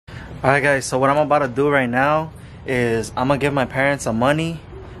Alright guys, so what I'm about to do right now is I'm gonna give my parents some money.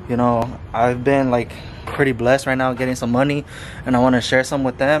 You know, I've been like pretty blessed right now getting some money, and I want to share some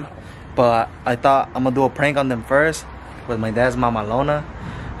with them. But I thought I'm gonna do a prank on them first with my dad's mama Lona.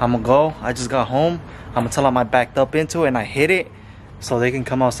 I'm gonna go, I just got home, I'm gonna tell them I backed up into it and I hit it so they can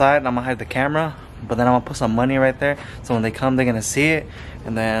come outside. I'm gonna hide the camera, but then I'm gonna put some money right there so when they come they're gonna see it,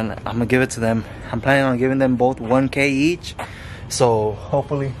 and then I'm gonna give it to them. I'm planning on giving them both 1K each, so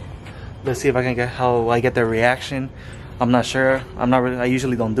hopefully let's see if I can get how I get their reaction. I'm not sure. I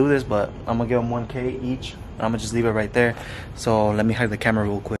usually don't do this, but I'm gonna give them 1K each. I'm gonna just leave it right there. So let me hide the camera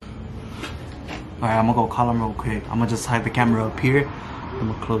real quick. Alright, I'm gonna go call them real quick. I'm gonna just hide the camera up here.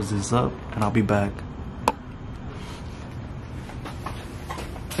 I'm gonna close this up and I'll be back.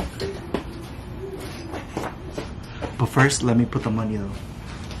 But first, let me put the money though.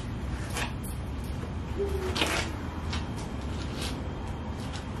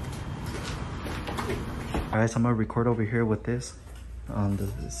 Alright, so I'm gonna record over here with this on the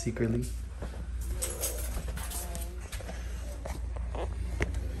secretly.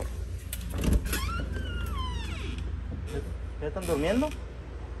 ¿Ya están durmiendo?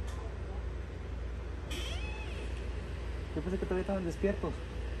 Yo pensé que todavía estaban despiertos.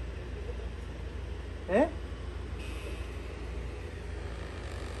 ¿Eh?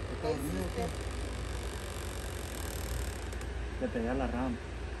 ¿Está dormido o qué? Le pegué a la RAM.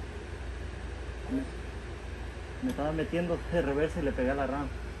 Me estaba metiendo de reversa y le pegué a la RAM.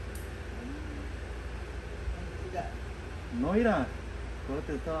 No, mira, ahora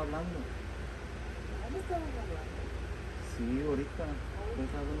te estaba hablando. ¿Dónde estabas hablando? Sí, ahorita. Yo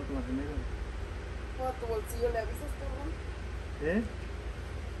estaba hablando con la señora. ¿O a tu bolsillo le avisas, cabrón? ¿Eh?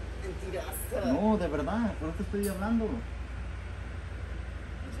 Mentirosa. No, de verdad, por eso te estoy hablando. Yo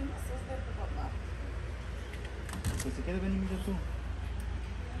no sos de tu papá. Pues si quieres ven y mira tú.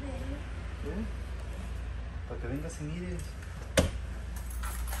 ¿Eh? Para que vengas y mires.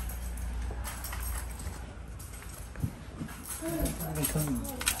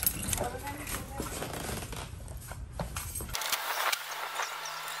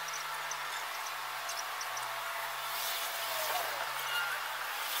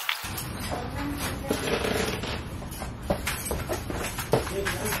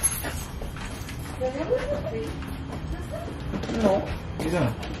 No,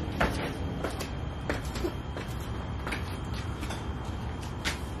 mira.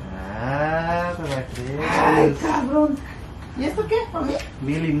 Ay, cabrón. ¿Y esto qué? ¿Para mí?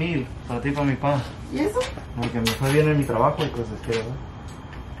 1000 y 1000, para ti y para mi pa. ¿Y eso? Porque me fue bien en mi trabajo y cosas que, ¿verdad?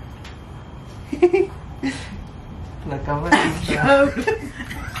 La cámara.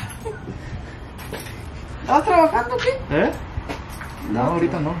 ¿Estabas trabajando o qué? ¿Eh? No,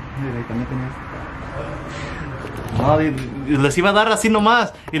 ahorita no. También tenía. No, les iba a dar así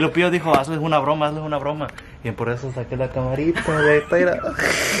nomás. Y lo pido dijo, hazles una broma, hazles una broma. Y por eso saqué la camarita, güey.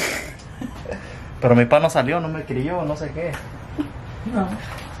 Pero mi pa no salió, no me creyó, no sé qué. No.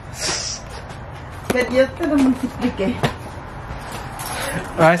 Que Dios te lo multiplique.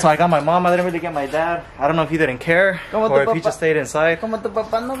 Alright, so I got my mom. I didn't really get my dad. I don't know if he didn't care or if he just stayed inside. Como tu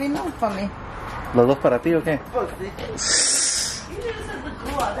papá no vino, para mí. ¿Los dos para ti o qué? Pues sí.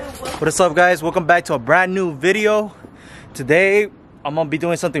 What is up, guys? Welcome back to a brand new video. Today I'm gonna be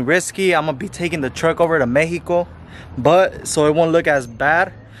doing something risky. I'm gonna be taking the truck over to Mexico, but so it won't look as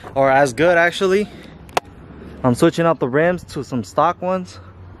bad or as good actually. I'm switching out the rims to some stock ones.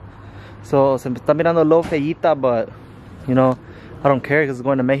 So se me está mirando low feita, but you know, I don't care because it's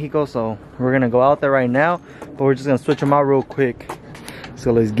going to Mexico, so we're gonna go out there right now, but we're just gonna switch them out real quick.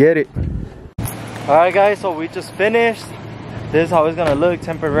 So let's get it. Alright guys, so we just finished. This is how it's gonna look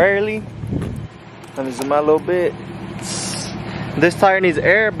temporarily. Let me zoom out a little bit. This tire needs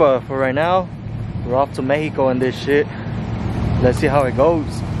air, but for right now, we're off to Mexico and this shit. Let's see how it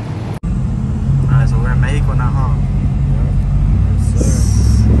goes. Alright, so we're in Mexico now, huh? Yes,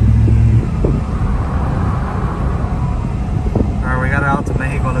 sir. Alright, we got it out to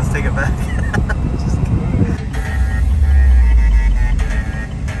Mexico. Let's take it back. Just kidding.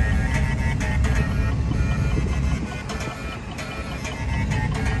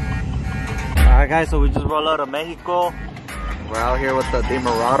 Alright guys, so we just rolled out of Mexico. We're out here with the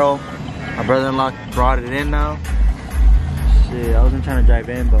Demerado. My brother-in-law brought it in now. Shit, I wasn't trying to drive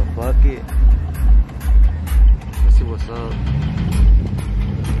in, but fuck it. Let's see what's up.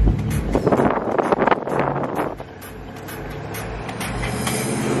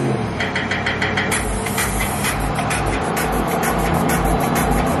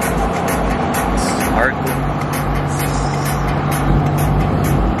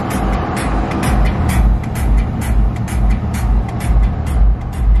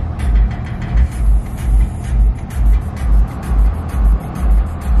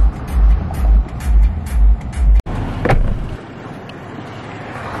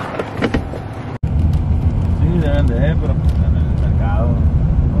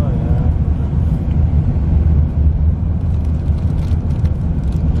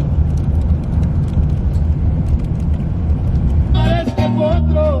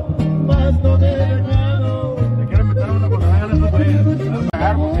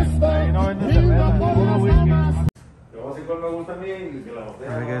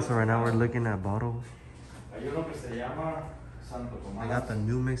 Alright guys, so right now we're looking at bottles. I got the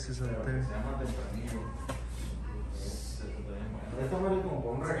new mixes up there. Esta madre como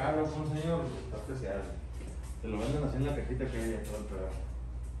con un regalo, es un señor está especial. Te lo venden así en la cajita que hay todo el pedo.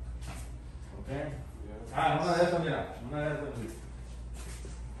 Ok. Ah, una de esas, mira. Una de esas.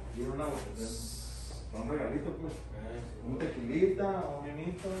 Y una un regalito, pues. Un tequilita, un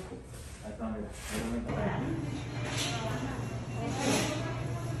vinito. Ahí está, mira.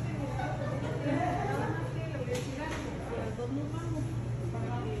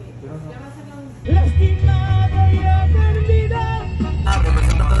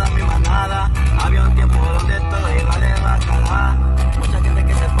 Represento toda mi manada. Había un tiempo donde todo iba de bacala. Mucha gente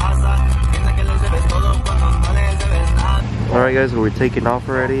que se pasa, piensa que les debes todo cuando no les debes nada. Alright guys, we're taking off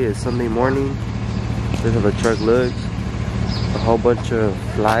already. It's Sunday morning. This is how the truck looks. A whole bunch of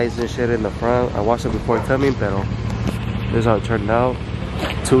flies and shit in the front. I washed it before coming, pero this is how it turned out.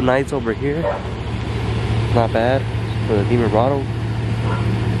 2 nights over here. Not bad for the Demon Bottle.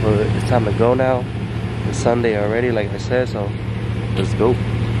 But it's time to go now. It's Sunday already, like I said, so let's go.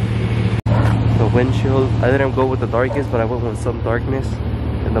 The windshield, I didn't go with the darkest, but I went with some darkness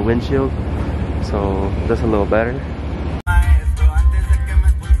in the windshield, so that's a little better.